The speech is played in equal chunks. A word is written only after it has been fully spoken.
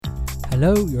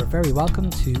Hello, you're very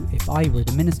welcome to If I Were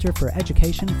the Minister for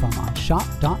Education from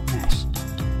onshot.net.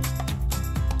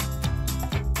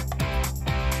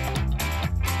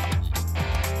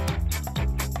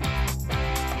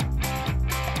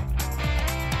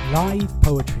 Live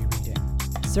poetry reading,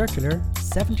 Circular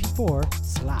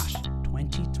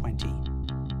 74/2020.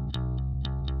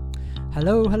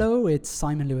 Hello, it's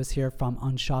Simon Lewis here from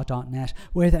Unsanitised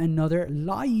with another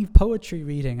live poetry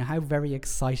reading. How very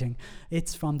exciting.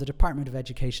 It's from the Department of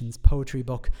Education's poetry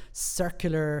book,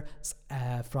 Circular,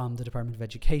 from the Department of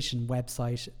Education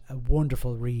website. A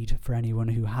wonderful read for anyone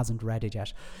who hasn't read it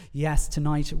yet. Yes,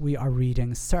 tonight we are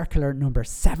reading Circular number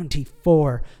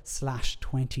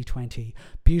 74/2020.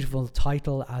 Beautiful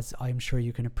title, as I'm sure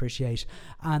you can appreciate.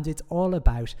 And it's all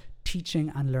about teaching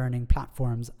and learning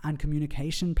platforms and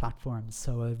communication platforms,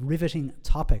 so a riveting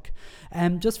topic.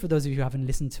 Just for those of you who haven't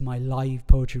listened to my live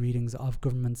poetry readings of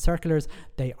government circulars,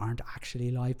 they aren't actually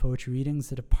live poetry readings.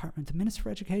 The Minister for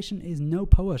Education is no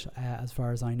poet, as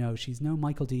far as I know. She's no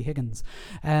Michael D. Higgins.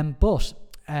 But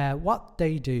what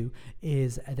they do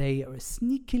is they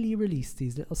sneakily release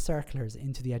these little circulars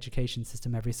into the education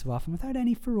system every so often without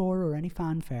any furore or any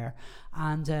fanfare,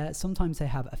 and sometimes they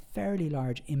have a fairly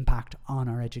large impact on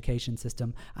our education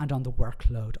system and on the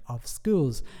workload of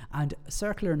schools. And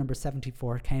circular number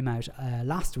 74 came out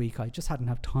last week. I just hadn't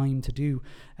had time to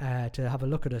have a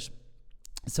look at it,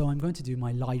 so I'm going to do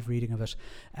my live reading of it.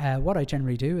 What I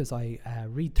generally do is I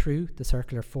read through the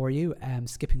circular for you,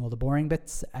 skipping all the boring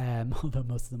bits, although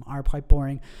most of them are quite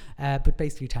boring, but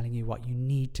basically telling you what you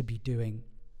need to be doing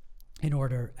in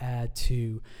order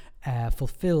to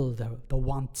fulfill the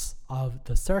wants of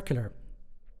the circular.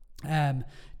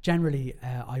 Generally,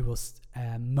 I will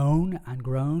moan and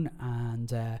groan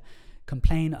and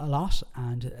complain a lot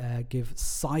and give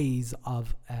sighs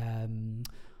of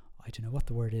I don't know what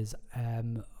the word is, I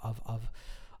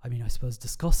suppose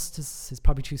disgust is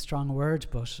probably too strong a word,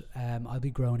 but I'll be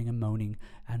groaning and moaning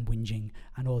and whinging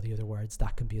and all the other words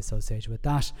that can be associated with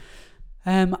that.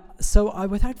 So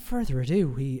without further ado,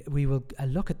 we will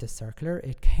look at this circular.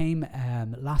 It came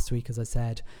last week, as I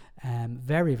said,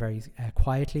 very, very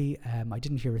quietly. I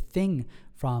didn't hear a thing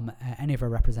from any of our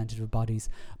representative bodies,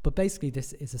 but basically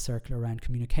this is a circular around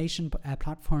communication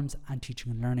platforms and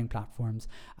teaching and learning platforms,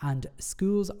 and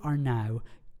schools are now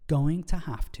going to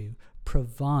have to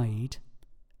provide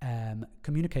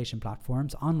communication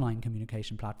platforms, online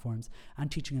communication platforms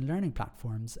and teaching and learning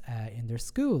platforms in their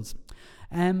schools.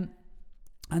 And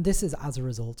this is as a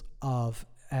result of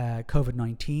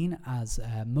COVID-19, as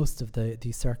most of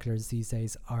these circulars these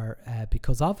days are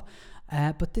because of.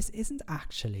 But this isn't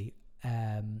actually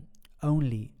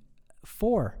only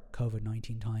for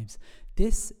COVID-19 times.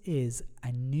 This is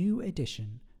a new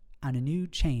addition and a new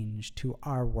change to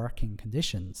our working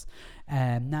conditions.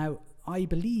 Now, I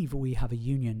believe we have a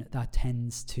union that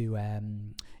tends to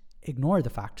ignore the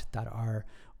fact that our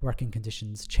working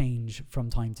conditions change from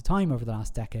time to time over the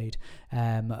last decade.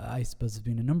 I suppose there's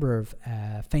been a number of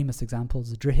famous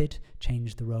examples. Droichead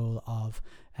changed the role of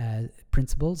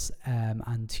principals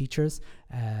and teachers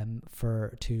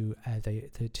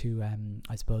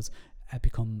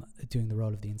become doing the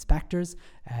role of the inspectors.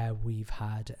 We've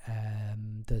had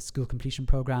the school completion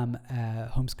programme,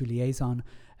 homeschool liaison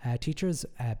teachers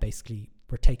basically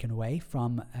were taken away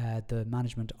from the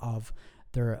management of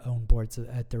their own boards,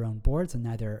 and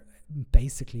now they're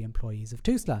basically employees of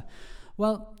TUSLA.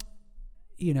 Well,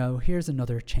 here's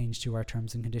another change to our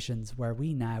terms and conditions where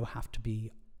we now have to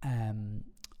be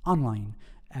online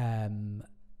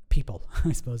people,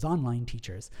 I suppose, online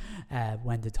teachers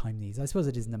when the time needs. I suppose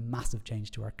it isn't a massive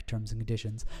change to our terms and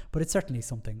conditions, but it's certainly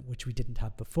something which we didn't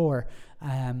have before.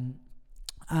 And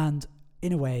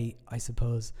in a way, I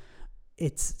suppose,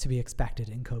 it's to be expected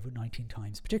in COVID-19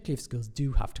 times, particularly if schools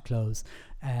do have to close,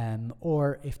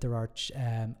 or if there are,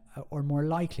 or more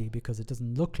likely, because it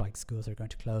doesn't look like schools are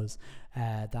going to close,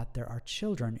 that there are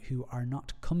children who are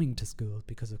not coming to school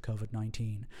because of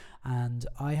COVID-19. And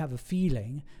I have a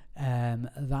feeling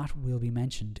that will be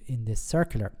mentioned in this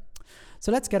circular.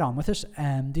 So let's get on with it.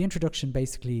 The introduction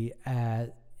basically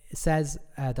says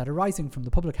that arising from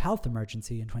the public health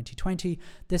emergency in 2020,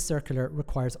 this circular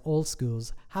requires all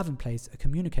schools have in place a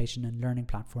communication and learning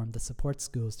platform that supports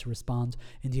schools to respond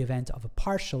in the event of a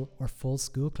partial or full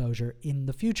school closure in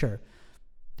the future.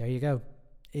 There you go.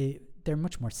 They're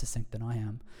much more succinct than I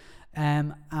am.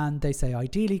 And they say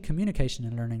ideally communication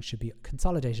and learning should be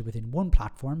consolidated within one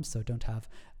platform, so don't have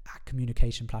a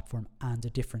communication platform and a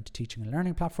different teaching and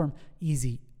learning platform.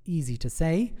 Easy easy to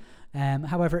say.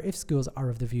 However, if schools are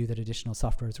of the view that additional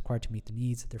software is required to meet the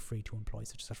needs, they're free to employ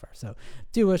such software. So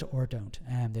do it or don't.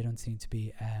 They don't seem to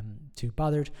be too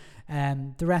bothered.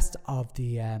 The rest of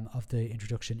the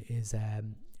introduction is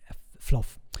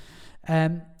fluff.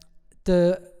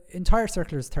 The entire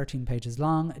circular is 13 pages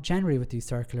long. Generally with these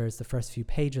circulars, the first few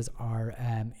pages are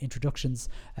introductions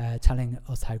telling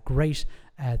us how great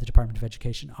the Department of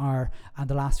Education are, and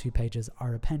the last few pages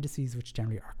are appendices, which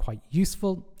generally are quite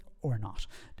useful or not,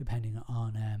 depending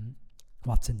on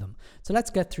what's in them. So let's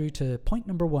get through to point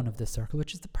number 1 of this circle,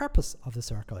 which is the purpose of the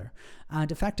circular.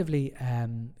 And effectively,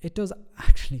 it does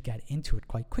actually get into it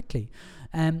quite quickly.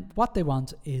 What they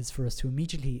want is for us to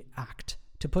immediately act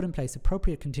to put in place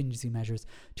appropriate contingency measures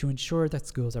to ensure that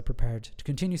schools are prepared to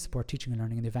continue to support teaching and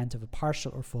learning in the event of a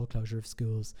partial or full closure of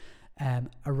schools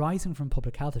arising from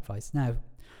public health advice. Now,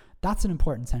 that's an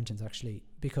important sentence actually,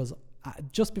 because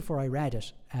just before I read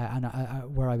it, and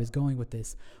where I was going with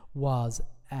this was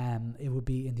it would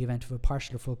be in the event of a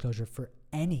partial or full closure for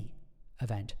any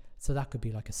event. So that could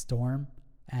be like a storm.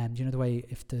 You know the way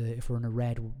if we're in a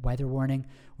red weather warning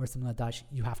or something like that,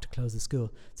 you have to close the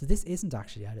school. So this isn't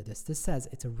actually out of this. This says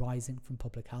it's arising from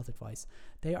public health advice.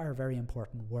 They are very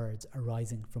important words,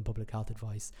 arising from public health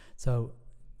advice. So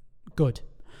good.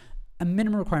 A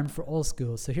minimum requirement for all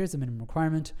schools. So here's the minimum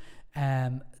requirement,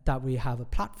 that we have a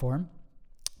platform.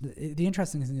 The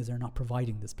interesting thing is they're not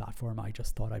providing this platform. I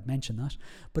just thought I'd mention that.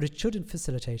 But it should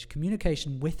facilitate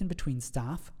communication with and between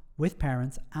staff, with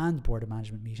parents and board of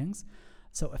management meetings.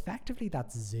 So effectively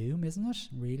that's Zoom, isn't it?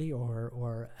 Really?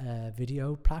 Or a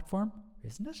video platform,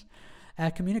 isn't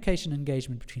it? Communication and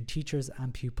engagement between teachers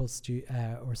and pupils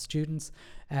or students,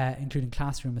 including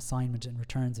classroom assignment and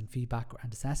returns and feedback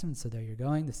and assessment. So there you're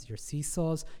going. This is your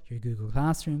Seesaws, your Google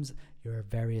Classrooms, your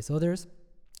various others.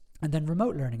 And then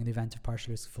remote learning in the event of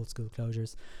partial or full school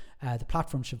closures. The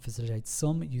platform should facilitate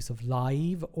some use of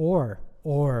live or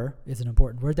is an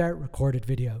important word there, recorded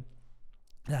video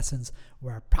lessons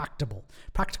where practicable.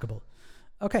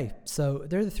 Okay, so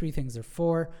they're the 3 things they're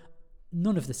for.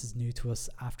 None of this is new to us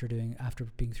after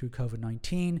being through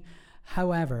COVID-19.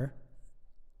 However,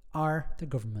 are the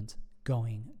government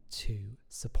going to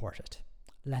support it?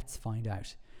 Let's find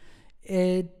out.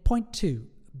 Point 2,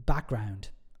 background.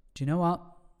 Do you know what?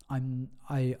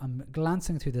 I'm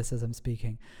glancing through this as I'm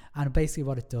speaking, and basically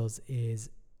what it does is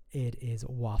it is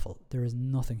waffle. There is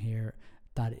nothing here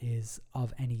that is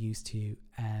of any use to you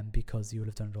because you will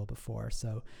have done it all before.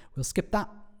 So we'll skip that.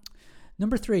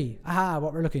 Number 3,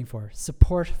 what we're looking for,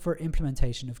 support for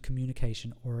implementation of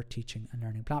communication or teaching and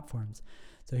learning platforms.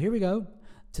 So here we go.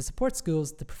 To support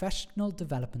schools, the Professional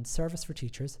Development Service for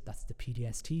Teachers, that's the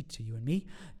PDST to you and me,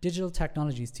 Digital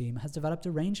Technologies team has developed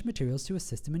a range of materials to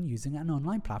assist them in using an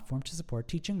online platform to support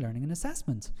teaching, learning and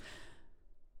assessment.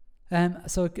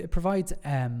 So it provides,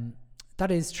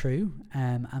 that is true.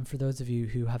 And for those of you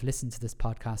who have listened to this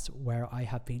podcast where I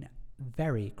have been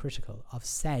very critical of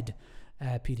said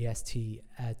PDST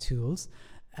tools,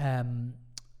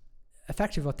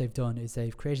 effectively what they've done is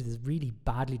they've created this really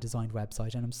badly designed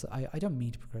website, and I don't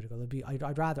mean to be critical.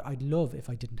 I'd love if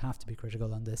I didn't have to be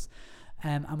critical on this.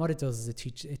 And what it does is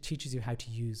it teaches you how to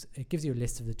use. It gives you a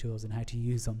list of the tools and how to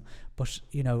use them. But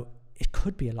it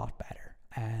could be a lot better.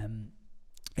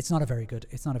 It's not a very good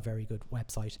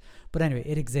website. But anyway,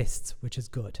 it exists, which is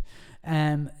good.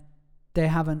 They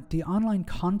have the online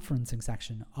conferencing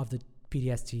section of the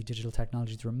PDST Digital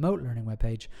Technologies remote learning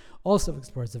webpage also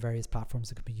explores the various platforms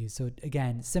that can be used. So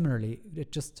again, similarly,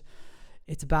 it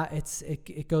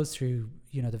goes through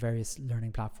the various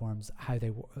learning platforms, how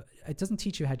they it doesn't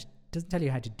tell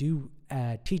you how to do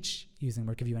teach using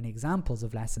them or give you any examples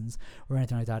of lessons or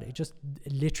anything like that. It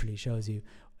literally tells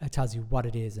you what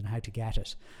it is and how to get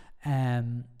it.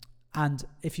 And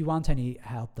if you want any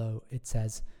help though, it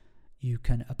says you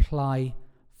can apply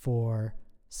for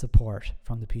support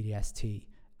from the PDST,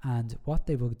 and what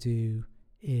they will do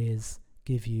is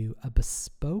give you a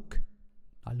bespoke,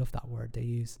 I love that word they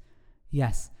use,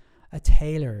 a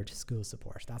tailored school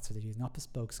support. That's what they use, not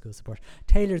bespoke school support,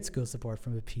 tailored school support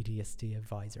from a PDST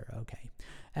advisor. Okay,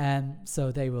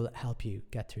 so they will help you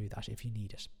get through that if you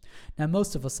need it. Now,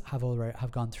 most of us have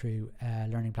gone through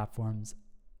learning platforms,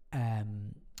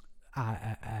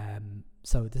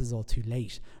 so this is all too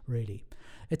late, really.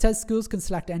 It says schools can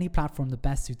select any platform that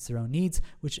best suits their own needs,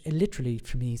 which literally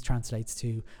for me translates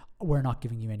to, we're not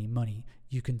giving you any money.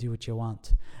 You can do what you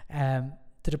want.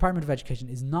 The Department of Education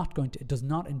does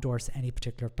not endorse any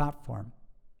particular platform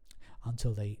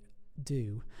until they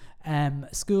do.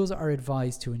 Schools are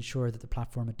advised to ensure that the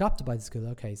platform adopted by the school.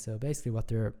 Okay, so basically what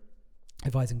they're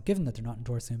advising, given that they're not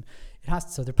endorsed Zoom,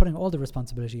 so they're putting all the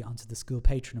responsibility onto the school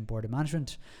patron and board of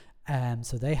management.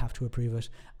 So they have to approve it,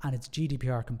 and it's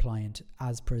GDPR compliant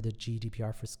as per the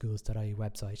GDPR for schools.ie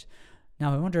website.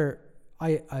 Now I wonder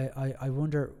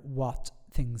what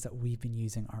things that we've been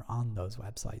using are on those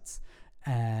websites.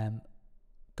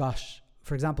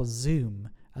 For example,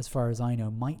 Zoom, as far as I know,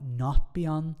 might not be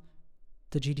on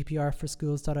the GDPR for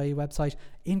schools.ie website,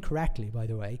 incorrectly, by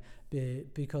the way,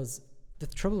 because the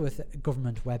trouble with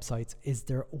government websites is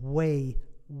they're way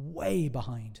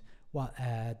behind what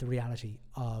the reality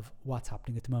of what's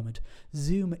happening at the moment.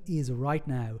 Zoom is right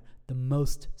now the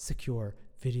most secure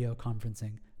video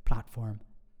conferencing platform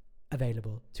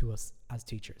available to us as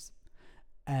teachers.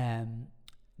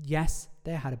 Yes,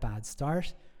 they had a bad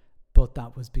start, but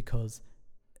that was because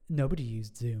nobody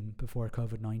used Zoom before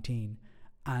COVID-19,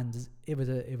 and it was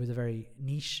a very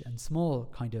niche and small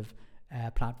kind of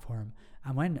platform.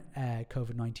 And when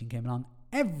COVID-19 came along,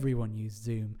 everyone used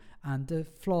Zoom, and the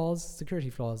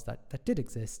security flaws that did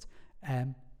exist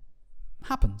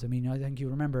happened. I mean, I think you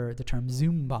remember the term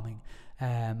Zoom bombing,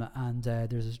 and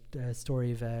there's a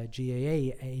story of a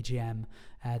GAA AGM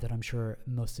that I'm sure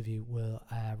most of you will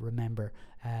remember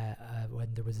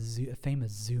when there was a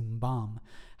famous Zoom bomb.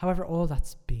 However, all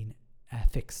that's been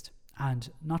fixed.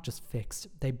 And not just fixed,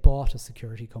 they bought a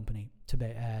security company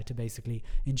to basically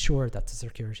ensure that the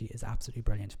security is absolutely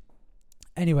brilliant.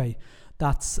 Anyway,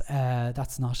 that's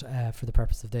not for the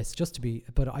purpose of this.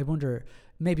 But I wonder,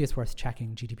 maybe it's worth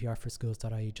checking GDPR for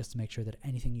schools.ie just to make sure that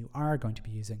anything you are going to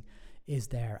be using is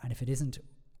there. And if it isn't,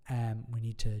 we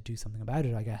need to do something about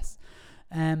it, I guess.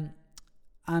 And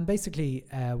basically,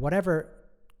 whatever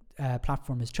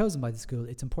platform is chosen by the school,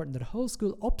 it's important that a whole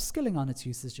school upskilling on its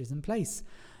usage is in place.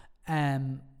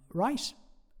 Right.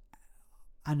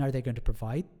 And are they going to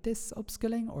provide this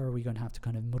upskilling, or are we going to have to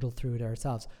kind of muddle through it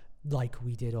ourselves like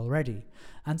we did already?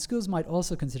 And schools might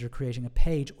also consider creating a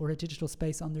page or a digital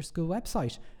space on their school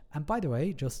website. And by the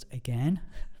way, just again,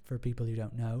 for people who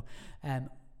don't know,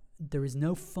 there is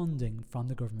no funding from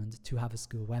the government to have a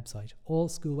school website. All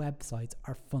school websites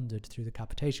are funded through the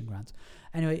capitation grant.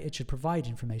 Anyway, it should provide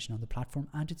information on the platform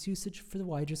and its usage for the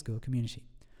wider school community.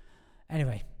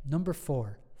 Anyway, number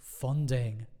 4,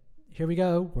 funding. Here we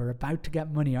go. We're about to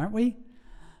get money, aren't we?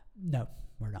 No,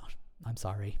 we're not. I'm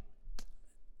sorry.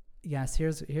 Yes,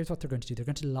 here's what they're going to do. They're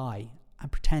going to lie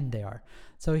and pretend they are.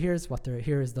 So here is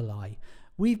the lie.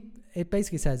 It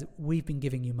basically says we've been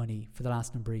giving you money for the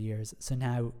last number of years, so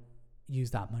now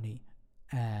use that money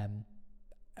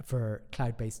for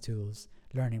cloud-based tools,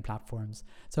 learning platforms.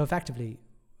 So effectively,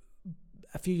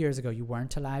 a few years ago, you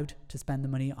weren't allowed to spend the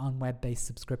money on web-based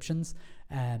subscriptions.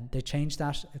 They changed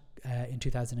that in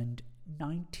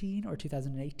 2019 or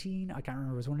 2018. I can't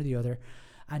remember. It was one or the other.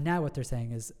 And now what they're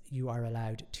saying is you are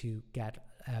allowed to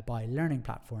buy learning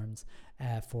platforms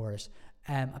for it.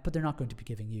 But they're not going to be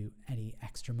giving you any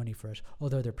extra money for it,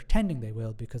 although they're pretending they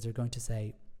will, because they're going to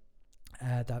say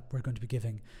that we're going to be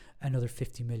giving another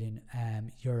 50 million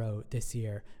euro this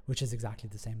year, which is exactly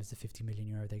the same as the 50 million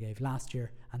euro they gave last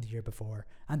year and the year before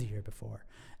and the year before.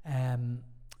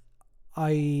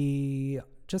 I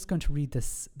just going to read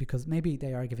this because maybe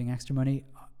they are giving extra money,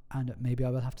 and maybe I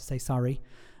will have to say sorry.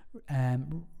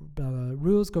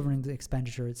 Rules governing the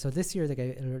expenditure. So this year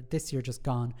just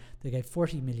gone, they gave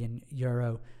 40 million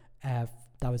euro. That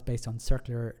was based on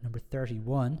circular number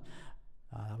 31.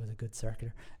 That was a good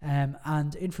circular.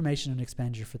 And information on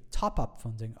expenditure for top-up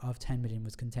funding of 10 million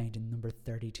was contained in number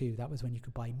 32. That was when you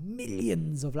could buy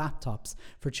millions of laptops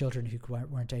for children who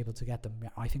weren't able to get them.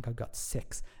 I think I got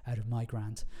 6 out of my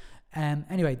grant.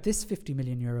 Anyway, this 50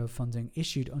 million euro funding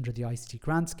issued under the ICT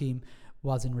grant scheme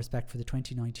was in respect for the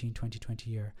 2019-2020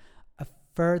 year. A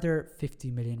further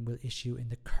 50 million will issue in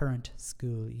the current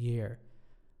school year.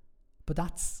 But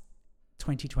that's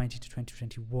 2020 to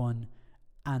 2021,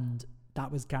 and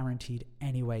that was guaranteed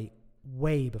anyway,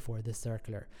 way before this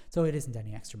circular. So it isn't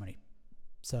any extra money.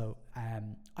 So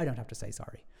I don't have to say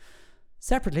sorry.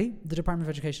 Separately, the Department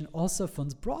of Education also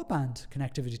funds broadband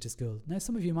connectivity to school. Now,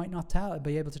 some of you might not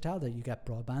be able to tell that you get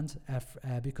broadband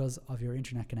because of your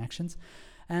internet connections.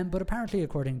 But apparently,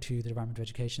 according to the Department of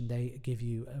Education, they give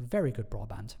you a very good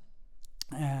broadband.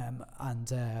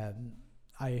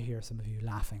 I hear some of you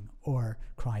laughing or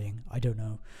crying. I don't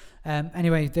know.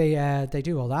 Anyway, they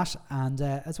do all that, and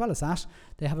as well as that,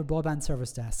 they have a broadband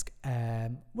service desk,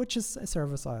 which is a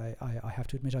service I have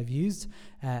to admit I've used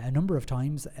a number of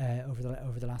times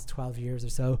over the last 12 years or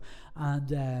so.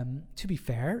 And to be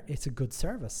fair, it's a good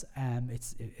service.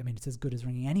 It's as good as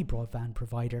ringing any broadband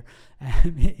provider,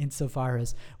 insofar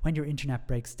as when your internet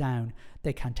breaks down,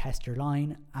 They can test your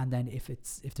line, and then if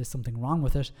there's something wrong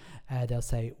with it, they'll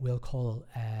say, we'll call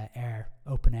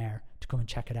Open Air to come and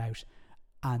check it out.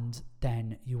 And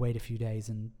then you wait a few days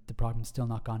and the problem's still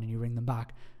not gone, and you ring them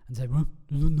back and say, well,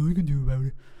 there's nothing I can do about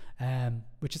it,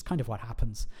 which is kind of what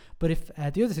happens. But if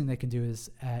the other thing they can do is,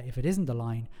 if it isn't the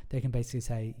line, they can basically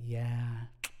say,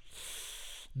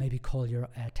 maybe call your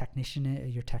technician.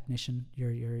 Your technician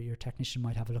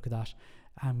might have a look at that.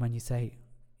 And when you say,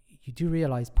 you do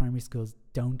realize primary schools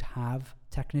don't have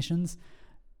technicians,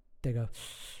 they go,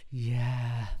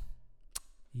 yeah.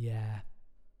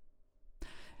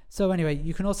 So anyway,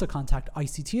 you can also contact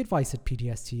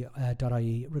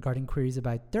ictadvice@pdst.ie regarding queries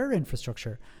about their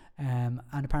infrastructure. And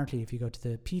apparently, if you go to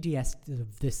the PDS,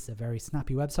 this is a very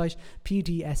snappy website,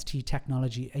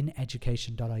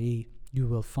 pdsttechnologyineducation.ie, you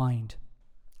will find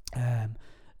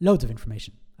loads of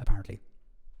information, apparently.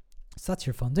 So that's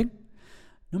your funding.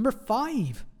 Number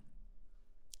 5,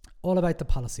 all about the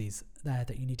policies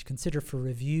that you need to consider for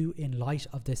review in light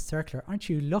of this circular. Aren't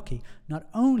you lucky? Not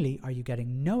only are you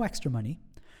getting no extra money,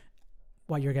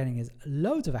 what you're getting is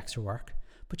loads of extra work,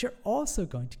 but you're also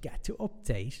going to get to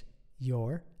update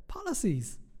your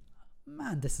policies.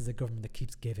 Man, this is a government that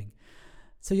keeps giving.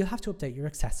 So you'll have to update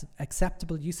your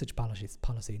acceptable usage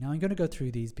policy. Now I'm going to go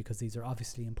through these because these are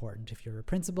obviously important if you're a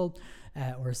principal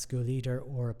or a school leader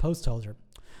or a post holder.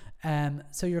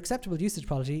 So your acceptable usage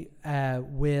policy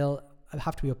will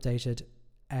have to be updated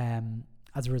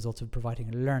as a result of providing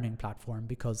a learning platform,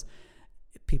 because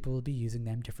people will be using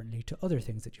them differently to other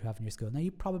things that you have in your school. Now,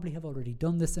 you probably have already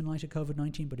done this in light of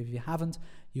COVID-19, but if you haven't,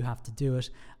 you have to do it.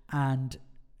 And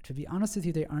to be honest with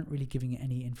you, they aren't really giving you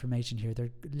any information here.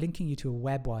 They're linking you to a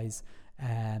WebWise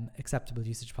acceptable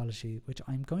usage policy, which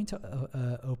I'm going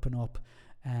to open up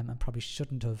and probably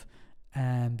shouldn't have,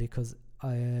 because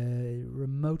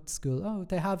remote school,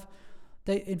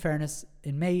 in fairness,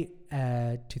 in May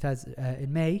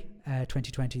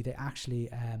 2020, they actually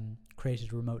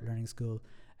created a remote learning school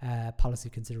policy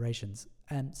considerations.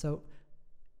 So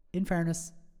in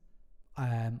fairness,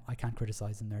 I can't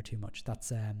criticize them there too much.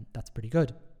 That's pretty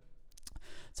good.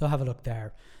 So have a look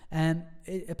there.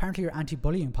 Apparently your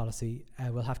anti-bullying policy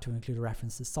will have to include a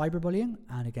reference to cyberbullying,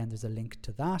 and again there's a link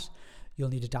to that. You'll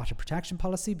need a data protection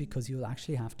policy, because you'll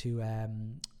actually have to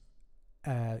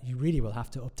you really will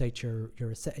have to update your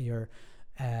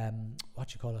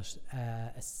what you call it,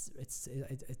 it's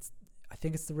I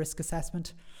think it's the risk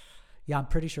assessment. Yeah, I'm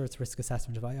pretty sure it's risk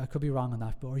assessment. I could be wrong on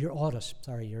that, or your audit.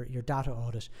 Sorry, your data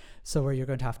audit. So where you're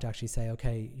going to have to actually say,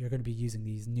 okay, you're going to be using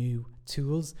these new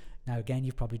tools. Now, again,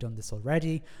 you've probably done this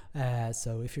already.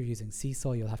 So if you're using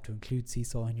Seesaw, you'll have to include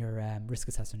Seesaw in your risk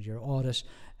assessment, your audit.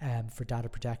 For data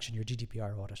protection, your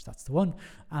GDPR audit, that's the one,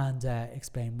 and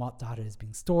explain what data is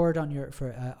being stored on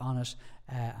on it,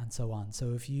 and so on.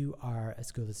 So if you are a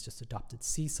school that's just adopted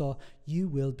Seesaw, you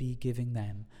will be giving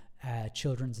them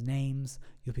children's names.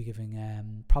 You'll be giving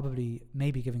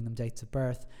maybe giving them dates of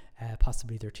birth,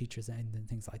 possibly their teachers and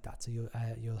things like that. So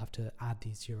you'll have to add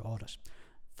these to your audit.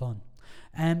 Fun.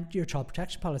 Your child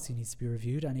protection policy needs to be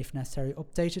reviewed and, if necessary,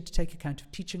 updated to take account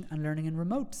of teaching and learning in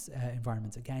remote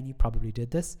environments. Again, you probably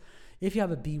did this. If you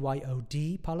have a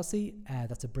BYOD policy,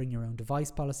 that's a bring your own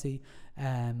device policy,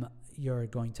 you're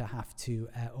going to have to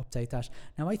update that.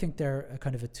 Now, I think they're a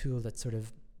kind of a tool that's sort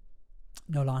of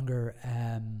no longer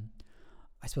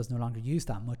used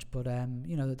that much, but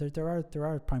there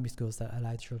are primary schools that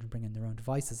allow children to bring in their own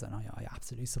devices, and I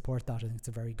absolutely support that. I think it's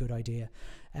a very good idea,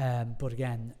 but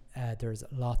again, there's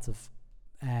lots of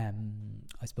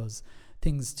I suppose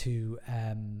things to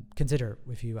consider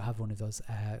if you have one of those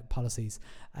policies,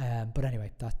 but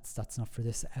anyway, that's not for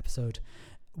this episode.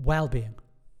 Well-being.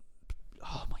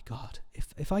 Oh my god,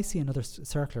 if I see another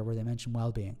circular where they mention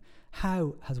well-being,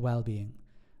 how has well-being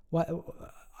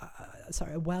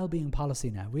a well-being policy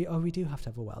now? We do have to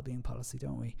have a well-being policy,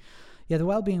 don't we? Yeah, the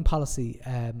well-being policy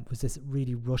was this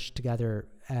really rushed together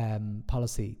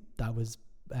policy that was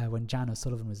when Jan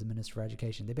O'Sullivan was the Minister for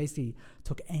Education. They basically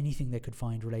took anything they could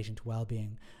find relating to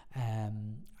well-being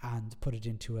and put it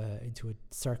into a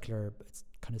circular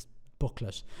kind of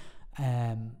booklet.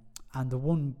 And the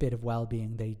one bit of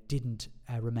well-being they didn't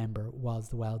remember was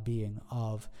the well-being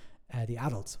of the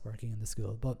adults working in the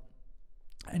school. But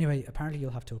anyway, apparently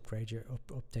you'll have to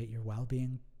update your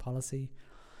well-being policy.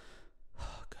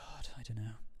 Oh God, I don't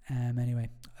know. Anyway,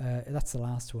 that's the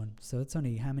last one. So it's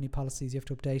only how many policies you have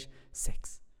to update?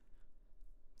 6.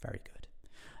 Very good.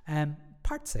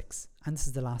 Part 6, and this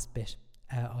is the last bit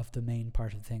of the main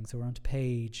part of the thing. So we're on to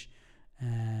page,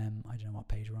 I don't know what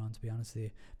page we're on, to be honest with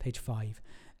you, page 5.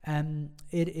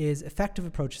 It is effective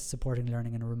approaches to supporting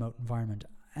learning in a remote environment.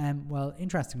 Well,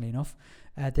 interestingly enough,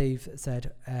 they've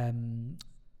said to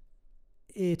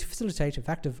facilitate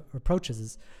effective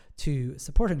approaches to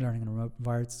supporting learning in a remote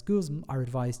environment, schools are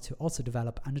advised to also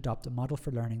develop and adopt a model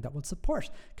for learning that will support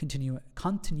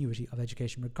continuity of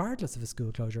education regardless of a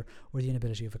school closure or the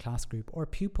inability of a class group or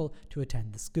pupil to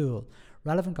attend the school.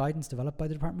 Relevant guidance developed by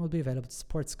the department will be available to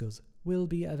support schools. Will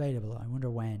be available, I wonder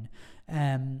when,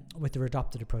 with their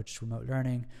adopted approach to remote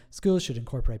learning. Schools should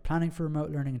incorporate planning for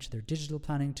remote learning into their digital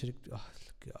planning to... Oh,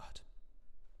 God.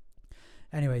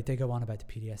 Anyway, they go on about the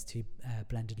PDST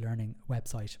blended learning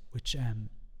website, which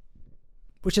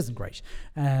isn't great.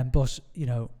 But,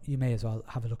 you may as well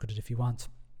have a look at it if you want.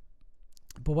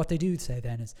 But what they do say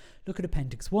then is look at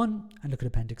Appendix 1 and look at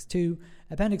Appendix 2.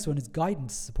 Appendix 1 is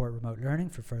guidance to support remote learning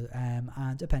for further,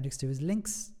 and Appendix 2 is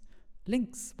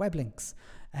web links.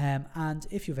 And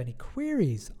if you have any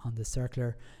queries on the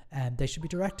circular, they should be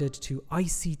directed to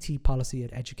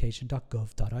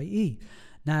ictpolicy@education.gov.ie.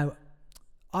 Now,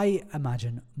 I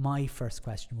imagine my first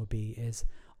question would be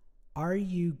are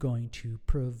you going to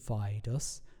provide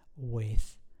us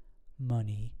with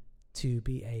money to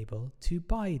be able to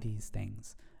buy these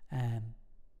things?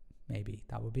 Maybe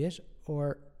that would be it.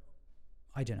 Or,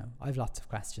 I don't know. I have lots of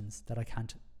questions that I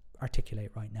can't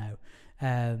articulate right now.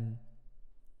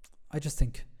 I just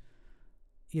think,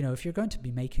 if you're going to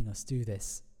be making us do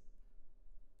this,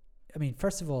 I mean,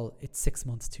 first of all, it's 6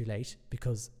 months too late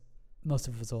because most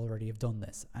of us already have done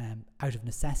this out of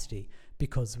necessity,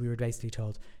 because we were basically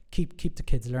told keep the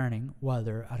kids learning while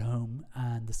they're at home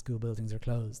and the school buildings are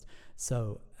closed.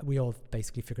 So we all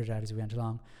basically figured it out as we went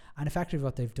along. And effectively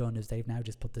what they've done is they've now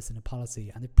just put this in a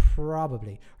policy, and they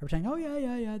probably are saying, oh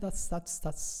yeah, that's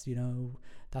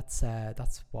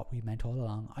what we meant all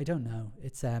along. I don't know.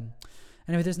 It's anyway,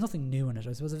 there's nothing new in it.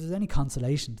 I suppose if there's any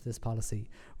consolation to this policy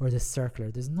or this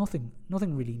circular, there's nothing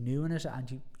really new in it.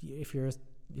 And if you're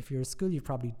a school, you've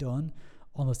probably done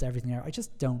almost everything there. I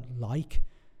just don't like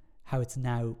how it's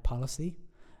now policy.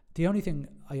 The only thing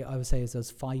I would say is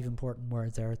those 5 important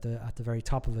words there at the very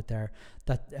top of it there.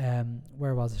 That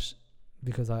where was it?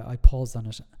 Because I paused on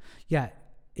it. Yeah,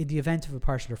 in the event of a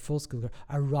partial or full school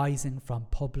arising from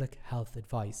public health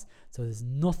advice. So there's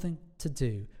nothing to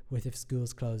do with if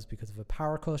schools close because of a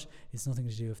power cut. It's nothing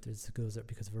to do if there's schools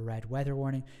because of a red weather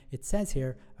warning. It says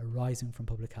here arising from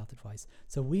public health advice.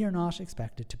 So we are not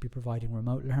expected to be providing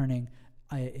remote learning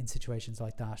in situations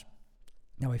like that.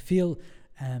 Now I feel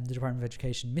the Department of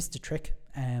Education missed a trick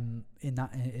in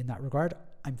that regard.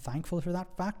 I'm thankful for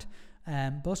that fact.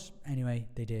 But anyway,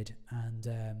 they did, and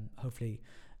hopefully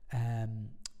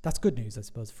that's good news, I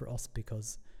suppose, for us,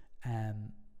 because I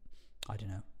don't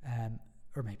know,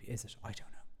 or maybe is it? I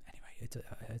don't know. Anyway,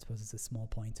 I suppose it's a small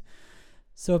point.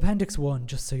 So Appendix 1,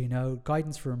 just so you know,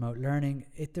 guidance for remote learning.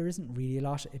 There isn't really a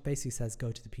lot. It basically says go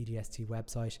to the PDST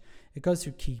website. It goes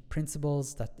through key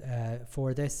principles that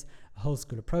for this, a whole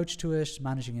school approach to it,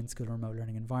 managing in-school remote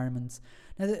learning environments.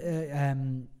 Now,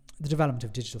 the development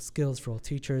of digital skills for all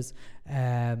teachers,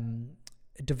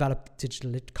 develop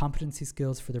digital competency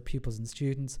skills for their pupils and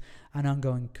students, and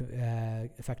ongoing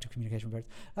effective communication with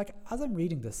others. Like, as I'm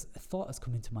reading this, a thought has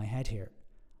come into my head here.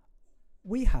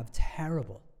 We have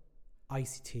terrible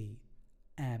ICT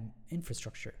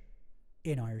infrastructure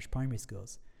in Irish primary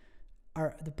schools.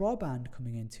 The broadband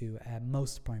coming into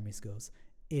most primary schools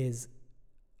is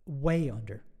way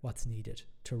under what's needed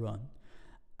to run,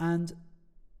 and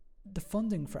the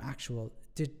funding for actual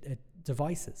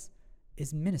devices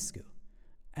is minuscule.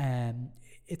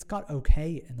 It's got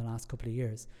okay in the last couple of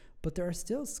years, but there are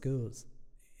still schools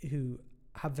who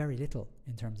have very little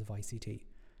in terms of ICT.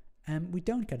 We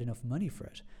don't get enough money for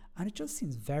it, and it just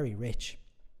seems very rich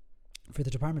for the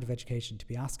Department of Education to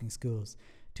be asking schools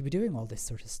to be doing all this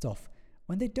sort of stuff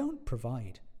when they don't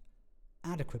provide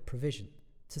adequate provision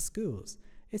to schools.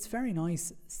 It's very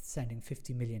nice sending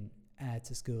 50 million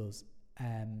to schools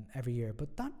every year,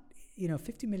 but that,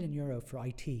 €50 million for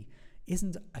IT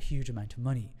isn't a huge amount of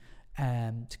money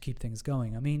to keep things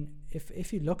going. I mean,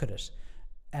 if you look at it,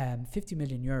 €50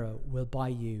 million will buy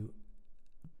you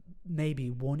maybe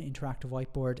one interactive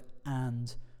whiteboard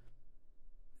and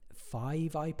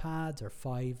 5 iPads or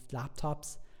 5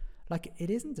 laptops. Like,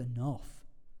 it isn't enough.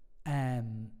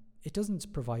 It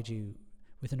doesn't provide you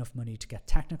with enough money to get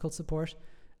technical support,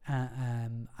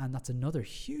 and that's another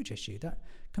huge issue, that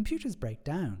computers break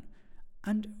down.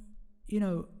 And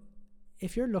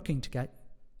if you're looking to get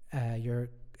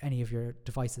any of your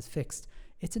devices fixed,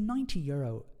 it's a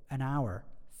 €90 an hour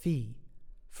fee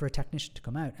for a technician to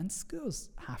come out, and schools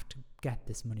have to get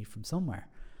this money from somewhere,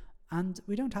 and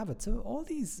we don't have it. So all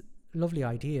these lovely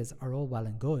ideas are all well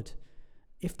and good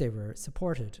if they were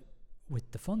supported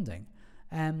with the funding.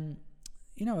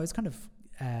 I was kind of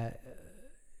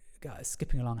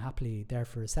skipping along happily there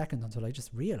for a second until I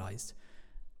just realised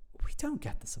we don't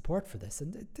get the support for this,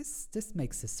 and this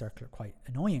makes this circular quite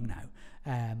annoying now.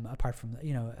 Apart from,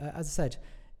 as I said,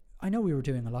 I know we were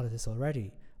doing a lot of this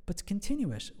already, but to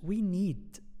continue it, we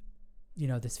need,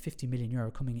 this 50 million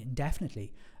euro coming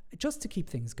indefinitely just to keep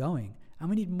things going. And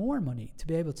we need more money to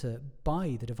be able to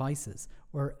buy the devices,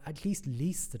 or at least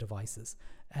lease the devices,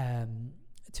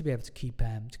 to be able to keep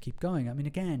going. I mean,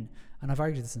 again, and I've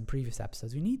argued this in previous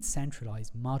episodes, we need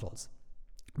centralised models,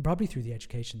 probably through the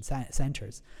education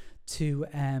centres, to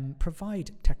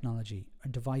provide technology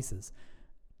and devices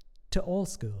to all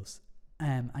schools,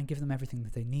 and give them everything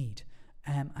that they need,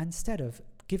 instead of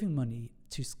giving money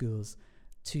to schools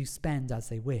to spend as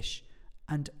they wish,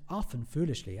 and often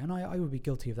foolishly. And I would be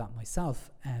guilty of that myself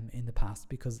in the past,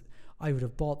 because I would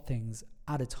have bought things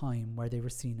at a time where they were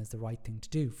seen as the right thing to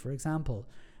do. For example,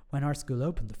 when our school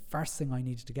opened, the first thing I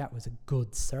needed to get was a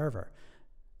good server.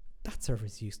 That server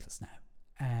is useless now.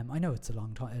 I know it's a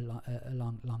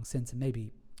long since, and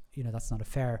maybe that's not a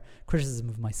fair criticism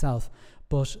of myself,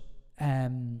 but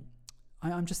I'm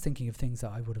just thinking of things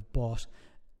that I would have bought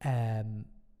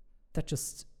that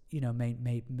just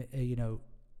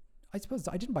I suppose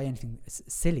I didn't buy anything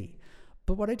silly,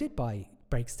 but what I did buy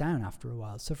breaks down after a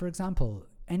while. So, for example,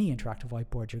 any interactive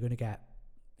whiteboard, you're going to get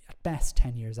at best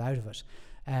 10 years out of it,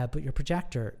 but your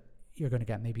projector, you're going to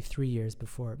get maybe 3 years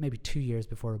before, maybe 2 years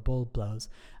before a bulb blows.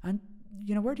 And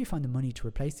where do you find the money to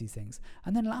replace these things?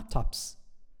 And then laptops,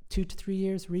 2 to 3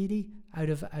 years really out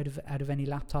of any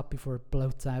laptop before it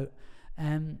bloats out,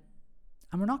 and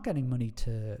we're not getting money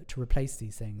to replace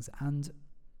these things. And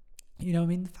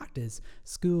the fact is,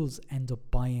 schools end up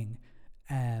buying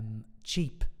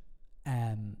cheap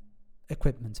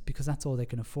equipment because that's all they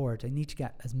can afford. They need to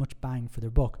get as much bang for their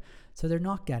buck, so they're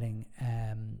not getting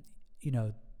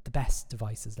the best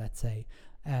devices, let's say,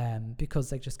 because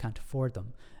they just can't afford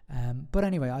them. But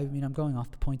anyway, I'm going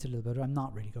off the point a little bit. I'm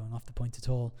not really going off the point at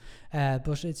all,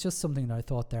 but it's just something that I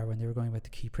thought there when they were going about the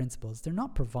key principles. They're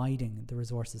not providing the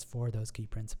resources for those key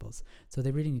principles, so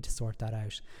they really need to sort that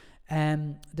out.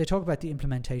 They talk about the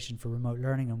implementation for remote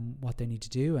learning and what they need to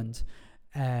do, and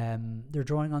they're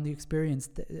drawing on the experience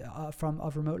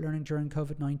of remote learning during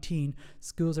COVID-19.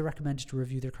 Schools are recommended to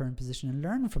review their current position and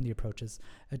learn from the approaches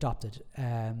adopted.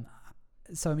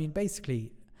 So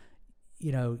basically,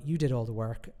 you did all the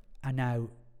work, and now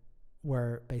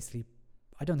we're basically,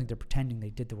 I don't think they're pretending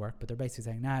they did the work, but they're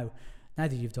basically saying now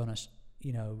that you've done it,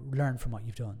 learn from what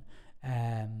you've done.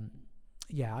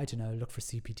 I don't know, look for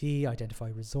CPD, identify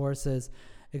resources,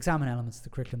 examine elements of the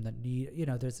curriculum that need,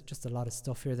 there's just a lot of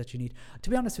stuff here that you need. To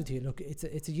be honest with you, look, it's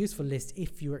a useful list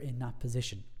if you're in that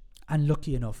position and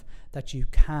lucky enough that you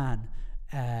can,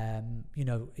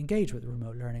 engage with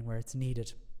remote learning where it's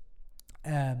needed,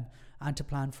 and to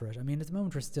plan for it. At the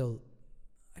moment we're still,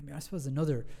 I suppose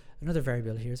another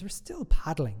variable here is we're still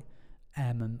paddling,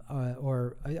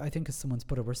 or I think as someone's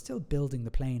put it, we're still building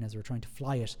the plane as we're trying to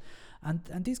fly it.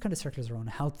 And these kind of circulars are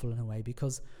unhelpful in a way,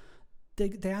 because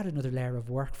they add another layer of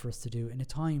work for us to do in a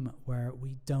time where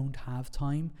we don't have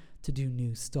time to do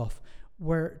new stuff.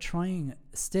 We're trying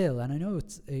still, and I know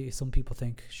it's some people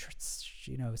think, sure,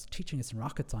 it's teaching us in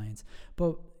rocket science,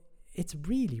 but it's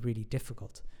really, really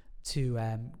difficult to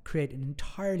create an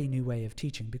entirely new way of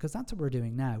teaching, because that's what we're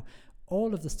doing now.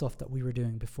 All of the stuff that we were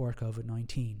doing before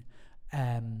COVID-19,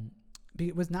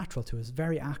 it was natural to us,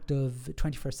 very active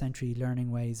 21st century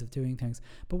learning ways of doing things.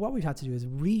 But what we've had to do is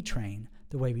retrain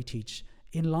the way we teach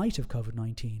in light of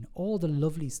COVID-19. All the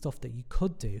lovely stuff that you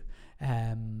could do,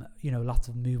 lots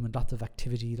of movement, lots of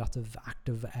activity, lots of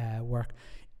active work,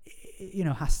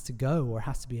 has to go, or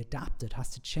has to be adapted, has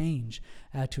to change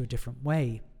to a different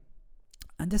way.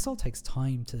 And this all takes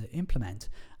time to implement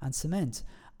and cement.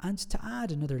 And to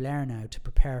add another layer now to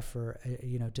prepare for,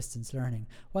 distance learning.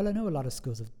 While I know a lot of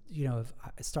schools have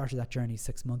started that journey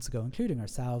 6 months ago, including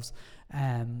ourselves,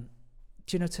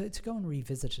 to go and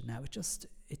revisit it now, it's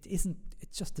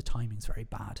just the timing's very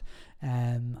bad.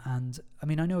 And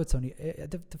I know it's only,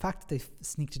 the fact that they've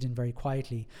sneaked it in very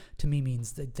quietly, to me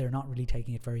means that they're not really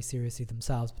taking it very seriously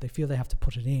themselves, but they feel they have to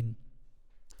put it in,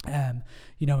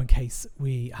 in case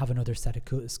we have another set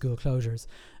of school closures.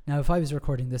 Now, if I was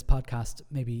recording this podcast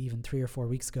maybe even 3 or 4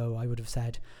 weeks ago, I would have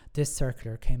said this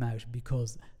circular came out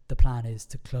because the plan is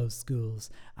to close schools,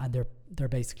 and they're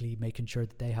basically making sure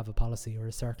that they have a policy or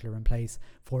a circular in place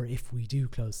for if we do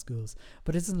close schools.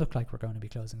 But it doesn't look like we're going to be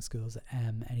closing schools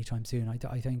anytime soon.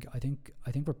 I think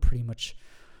we're pretty much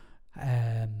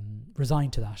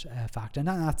resigned to that fact, and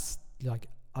that's like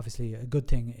obviously a good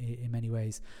thing in many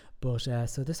ways. But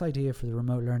so this idea for the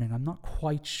remote learning, I'm not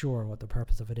quite sure what the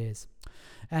purpose of it is.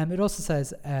 It also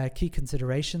says key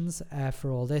considerations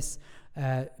for all this.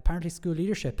 Apparently school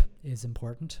leadership is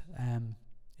important.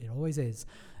 It always is.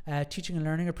 Teaching and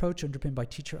learning approach underpinned by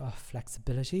teacher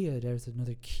flexibility. There's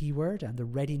another key word, and the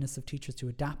readiness of teachers to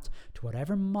adapt to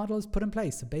whatever model is put in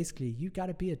place. So basically, you got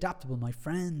to be adaptable, my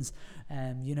friends.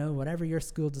 Whatever your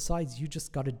school decides, you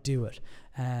just got to do it.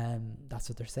 That's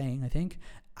what they're saying, I think.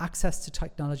 Access to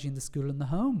technology in the school and the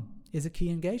home is a key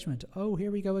engagement. Oh,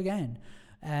 here we go again.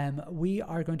 We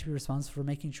are going to be responsible for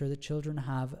making sure that children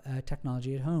have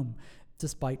technology at home,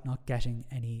 despite not getting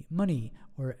any money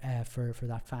or for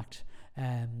that fact.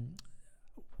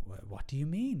 What do you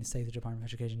mean, say the Department of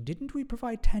Education? Didn't we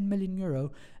provide €10 million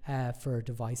for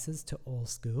devices to all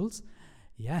schools?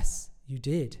 Yes, you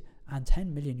did. And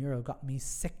 €10 million got me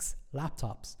 6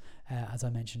 laptops, as I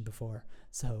mentioned before.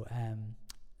 So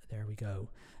there we go.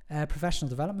 Professional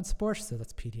development support, so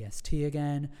that's PDST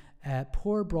again.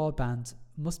 Poor broadband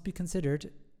must be considered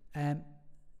and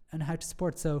how to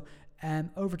support. So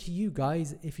over to you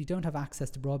guys. If you don't have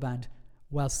access to broadband,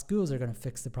 well, schools are going to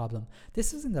fix the problem.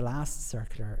 This was in the last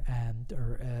circular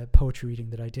or poetry reading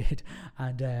that I did,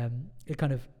 and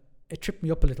it tripped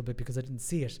me up a little bit because I didn't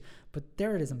see it. But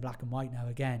there it is in black and white now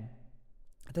again,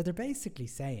 that they're basically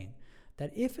saying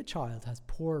that if a child has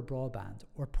poor broadband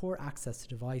or poor access to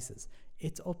devices,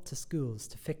 it's up to schools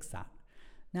to fix that.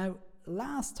 Now,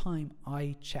 last time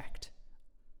I checked,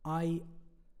 I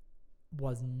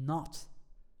was not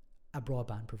a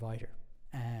broadband provider.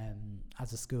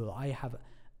 As a school, I have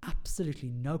absolutely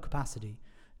no capacity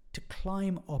to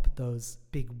climb up those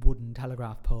big wooden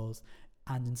telegraph poles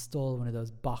and install one of those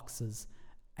boxes,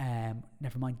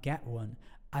 never mind get one,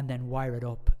 and then wire it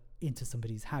up into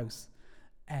somebody's house,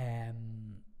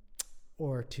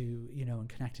 or to, and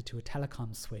connect it to a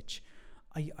telecom switch.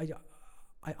 I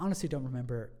honestly don't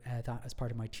remember that as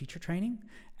part of my teacher training.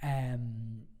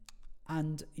 And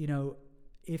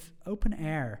if Open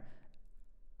Air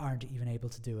aren't even able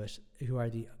to do it, who are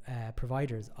the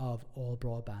providers of all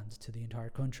broadband to the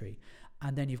entire country,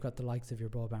 and then you've got the likes of your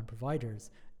broadband providers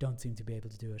don't seem to be able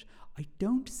to do it, I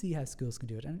don't see how schools can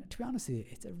do it. And to be honest with you,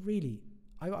 it's a really,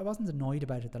 I wasn't annoyed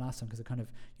about it the last time, because it kind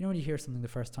of, when you hear something the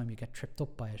first time you get tripped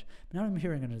up by it, but now I'm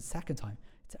hearing it a second time,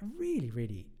 it's a really,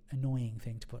 really annoying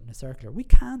thing to put in a circular. We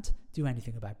can't do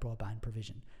anything about broadband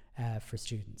provision for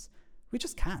students. We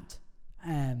just can't.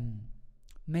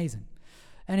 Amazing.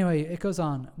 Anyway, it goes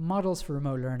on. Models for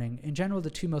remote learning. In general, the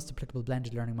 2 most applicable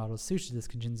blended learning models suited to this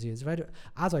contingency, as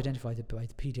identified by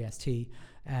the PDST,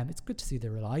 it's good to see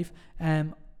they're alive,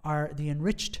 are the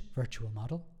enriched virtual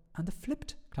model and the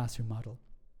flipped classroom model.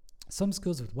 Some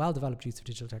schools with well-developed use of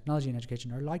digital technology in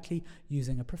education are likely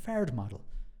using a preferred model.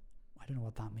 I don't know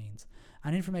what that means.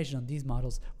 And information on these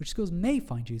models, which schools may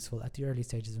find useful at the early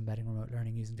stages of embedding remote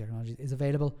learning using technology, is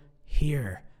available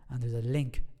here. And there's a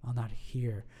link on that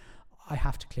here. I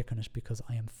have to click on it because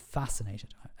I am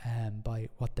fascinated by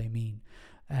what they mean.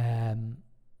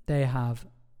 They have,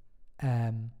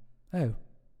 there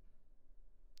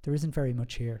isn't very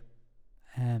much here.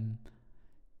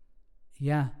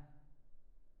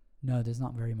 No, there's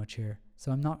not very much here.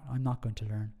 So I'm not going to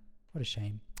learn. What a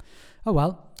shame. Oh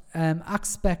well.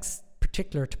 Aspects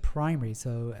particular to primary.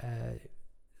 So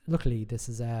luckily this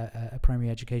is a primary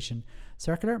education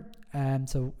circular.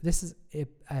 So this is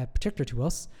particular to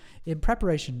us. In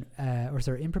preparing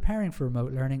for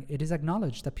remote learning, it is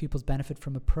acknowledged that pupils benefit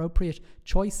from appropriate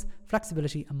choice,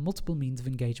 flexibility, and multiple means of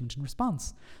engagement and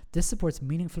response. This supports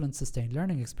meaningful and sustained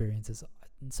learning experiences.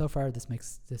 And so far, this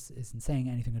isn't saying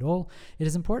anything at all. It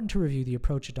is important to review the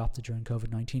approach adopted during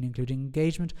COVID-19, including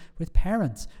engagement with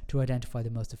parents to identify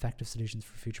the most effective solutions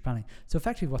for future planning. So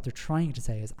effectively what they're trying to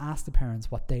say is ask the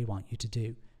parents what they want you to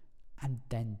do and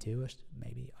then do it,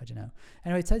 maybe, I don't know.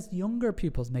 Anyway, it says younger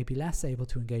pupils may be less able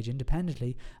to engage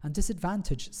independently, and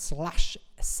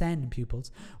disadvantaged/SEN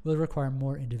pupils will require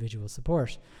more individual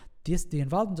support. The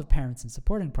involvement of parents in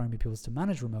supporting primary pupils to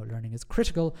manage remote learning is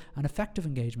critical, and effective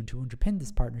engagement to underpin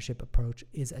this partnership approach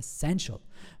is essential.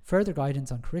 Further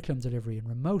guidance on curriculum delivery in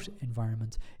remote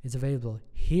environment is available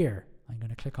here. I'm going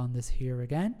to click on this here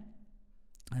again,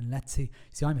 and let's see.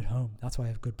 See, I'm at home. That's why I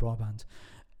have good broadband.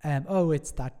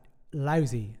 It's that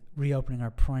lousy reopening our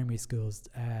primary schools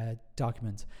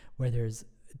document where there's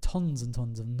tons and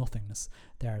tons of nothingness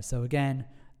there. So again,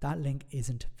 that link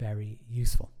isn't very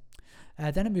useful.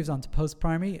 Then it moves on to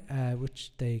post-primary,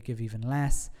 which they give even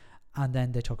less, and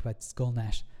then they talk about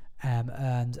SchoolNet,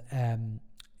 and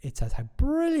it says how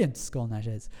brilliant SchoolNet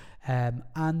is,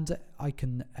 and I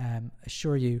can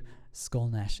assure you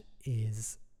SchoolNet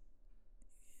is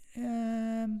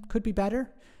could be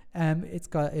better. It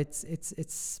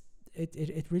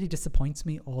really disappoints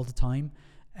me all the time,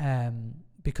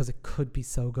 because it could be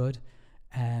so good,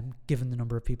 given the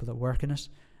number of people that work in it.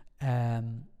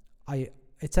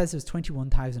 It says there's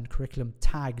 21,000 curriculum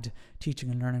tagged teaching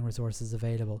and learning resources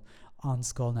available on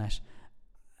SchoolNet.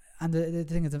 And the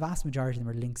thing is, the vast majority of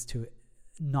them are links to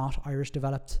not Irish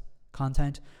developed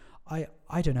content. I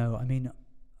don't know. I mean,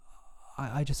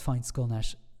 I just find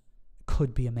SchoolNet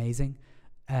could be amazing.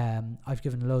 I've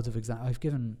given loads of examples.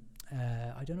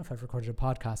 I don't know if I've recorded a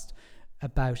podcast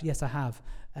about, yes I have,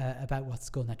 about what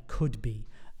SchoolNet could be,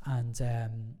 and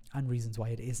reasons why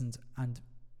it isn't, and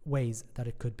ways that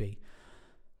it could be.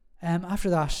 After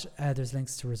that, there's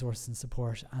links to resources and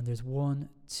support, and there's 1,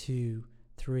 2,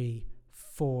 3,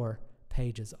 4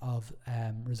 pages of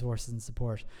resources and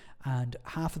support, and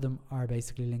half of them are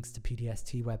basically links to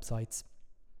PDST websites,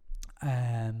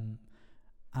 and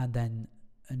then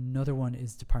another one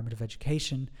is Department of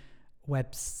Education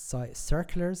website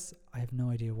circulars. I have no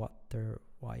idea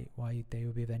why they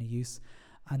would be of any use.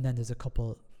 And then there's a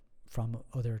couple from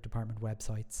other department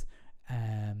websites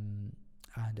and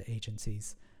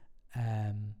agencies,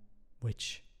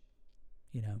 which,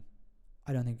 you know,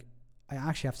 I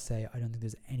actually have to say I don't think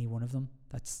there's any one of them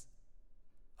that's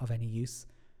of any use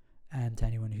to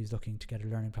anyone who's looking to get a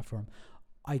learning platform.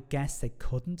 I guess they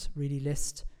couldn't really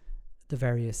list the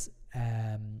various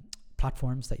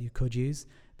platforms that you could use,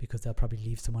 because they'll probably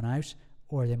leave someone out,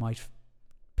 or they might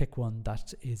pick one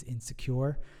that is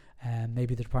insecure.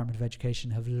 Maybe the Department of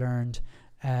Education have learned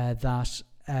that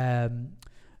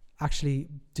actually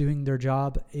doing their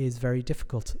job is very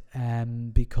difficult,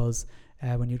 because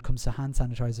when it comes to hand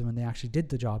sanitizer, when they actually did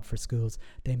the job for schools,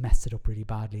 they messed it up really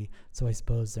badly. So I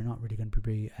suppose they're not really going to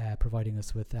be providing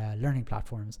us with learning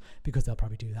platforms, because they'll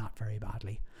probably do that very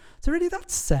badly. So really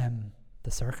that's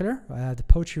the circular. The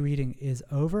poetry reading is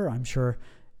over. I'm sure,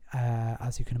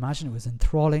 as you can imagine, it was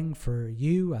enthralling for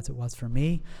you as it was for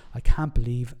me. I can't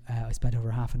believe I spent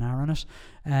over half an hour on it,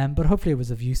 but hopefully it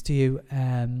was of use to you.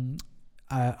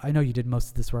 I know you did most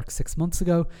of this work 6 months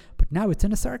ago, but now it's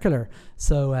in a circular,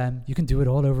 so you can do it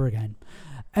all over again.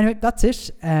 Anyway, that's it.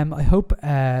 I hope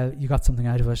you got something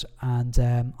out of it, and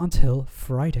until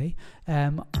Friday,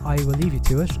 I will leave you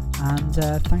to it, and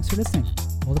thanks for listening.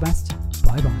 All the best.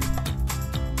 Bye bye.